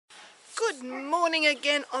Good morning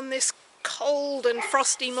again on this cold and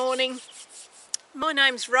frosty morning. My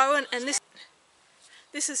name's Rowan and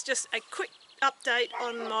this is just a quick update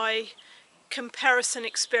on my comparison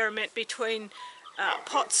experiment between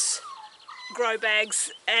pots, grow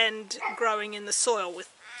bags and growing in the soil with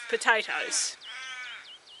potatoes.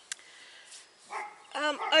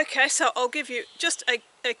 Okay, so I'll give you just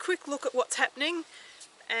a quick look at what's happening,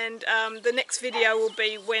 and the next video will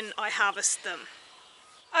be when I harvest them.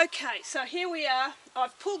 Okay, so here we are.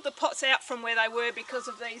 I've pulled the pots out from where they were because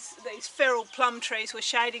of these feral plum trees were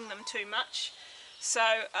shading them too much, so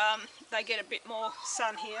they get a bit more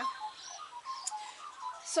sun here.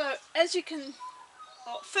 So as you can,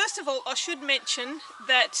 first of all I should mention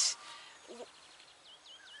that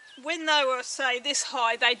when they were, say, this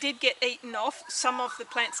high, they did get eaten off. Some of the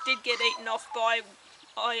plants did get eaten off by,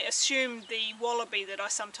 I assume, the wallaby that I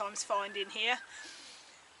sometimes find in here,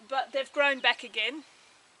 but they've grown back again.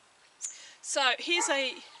 So here's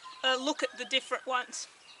a look at the different ones.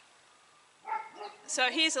 So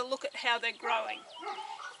here's a look at how they're growing.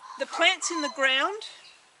 The plants in the ground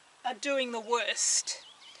are doing the worst.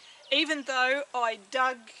 Even though I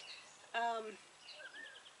dug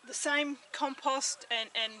the same compost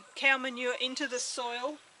and cow manure into the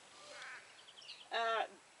soil,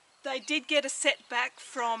 they did get a setback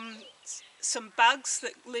from some bugs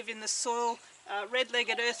that live in the soil,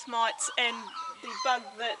 red-legged earth mites, and the bug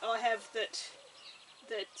that I have that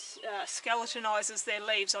skeletonizes their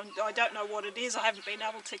leaves. I don't know what it is. I haven't been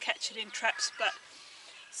able to catch it in traps, but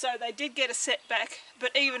so they did get a setback.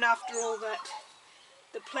 But even after all that,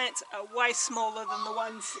 the plants are way smaller than the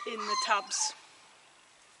ones in the tubs.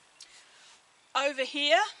 Over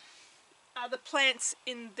here are the plants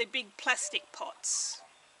in the big plastic pots.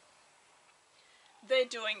 They're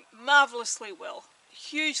doing marvellously well,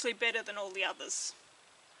 hugely better than all the others.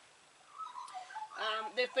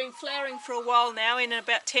 They've been flowering for a while now. In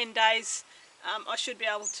about 10 days I should be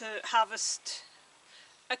able to harvest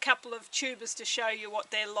a couple of tubers to show you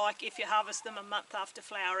what they're like if you harvest them a month after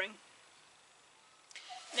flowering.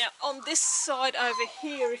 Now on this side over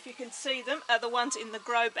here, if you can see them, are the ones in the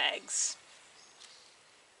grow bags.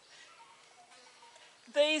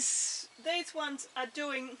 These ones are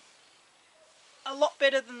doing a lot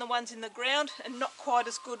better than the ones in the ground and not quite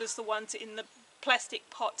as good as the ones in the plastic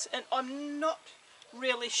pots, and I'm not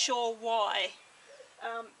really sure why.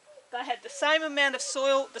 They had the same amount of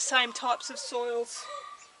soil, the same types of soils.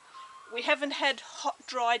 We haven't had hot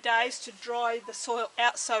dry days to dry the soil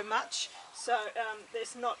out so much, so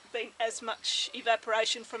there's not been as much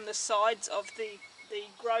evaporation from the sides of the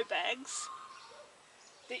grow bags.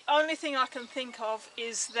 The only thing I can think of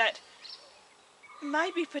is that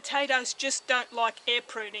maybe potatoes just don't like air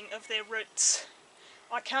pruning of their roots.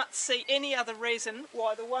 I can't see any other reason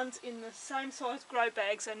why the ones in the same size grow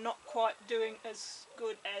bags are not quite doing as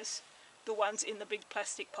good as the ones in the big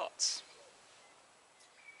plastic pots.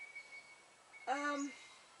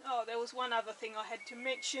 Oh, there was one other thing I had to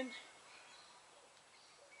mention.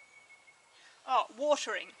 Oh,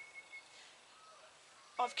 watering.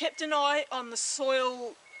 I've kept an eye on the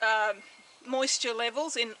soil moisture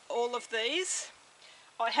levels in all of these.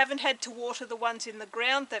 I haven't had to water the ones in the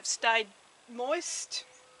ground, they've stayed moist.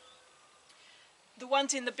 The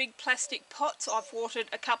ones in the big plastic pots I've watered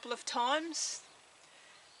a couple of times.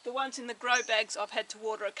 The ones in the grow bags I've had to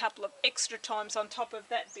water a couple of extra times on top of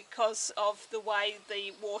that because of the way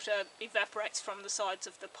the water evaporates from the sides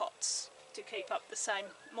of the pots to keep up the same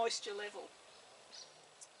moisture level.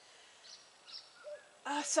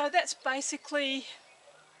 So that's basically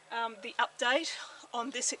the update on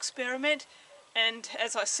this experiment, and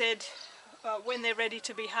as I said, when they're ready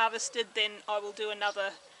to be harvested, then I will do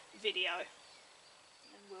another video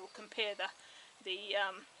and we'll compare the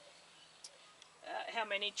how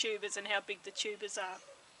many tubers and how big the tubers are.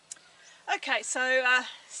 Okay, so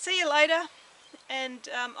see you later, and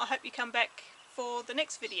I hope you come back for the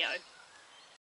next video.